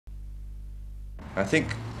I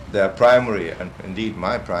think their primary, and indeed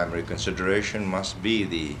my primary consideration, must be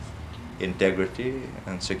the integrity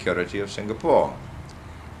and security of Singapore.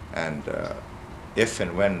 And if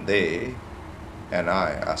and when they and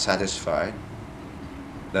I are satisfied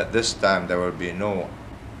that this time there will be no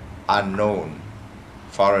unknown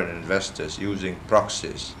foreign investors using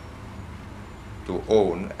proxies to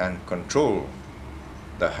own and control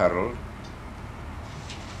the Herald,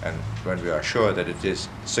 and when we are sure that it is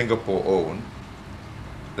Singapore owned,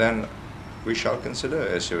 then we shall consider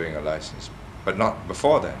issuing a license, but not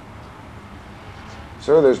before then.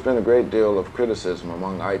 Sir, there's been a great deal of criticism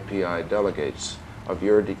among IPI delegates of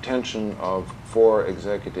your detention of 4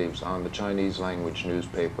 executives on the Chinese language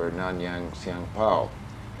newspaper Nanyang Xiangpao.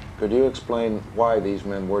 Could you explain why these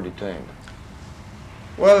men were detained?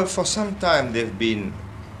 Well, for some time they've been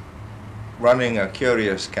running a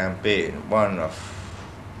curious campaign, one of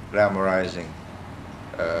glamorizing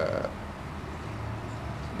the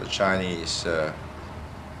Chinese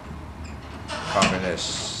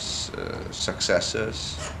communist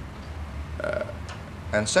successors,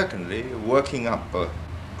 and secondly, working up a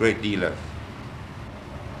great deal of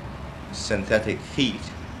synthetic heat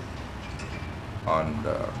on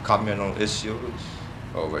the communal issues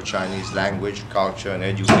over Chinese language, culture, and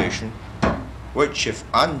education, which, if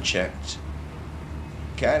unchecked,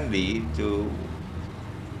 can lead to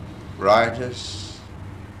riotous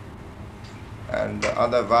and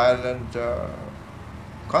other violent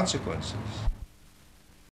consequences.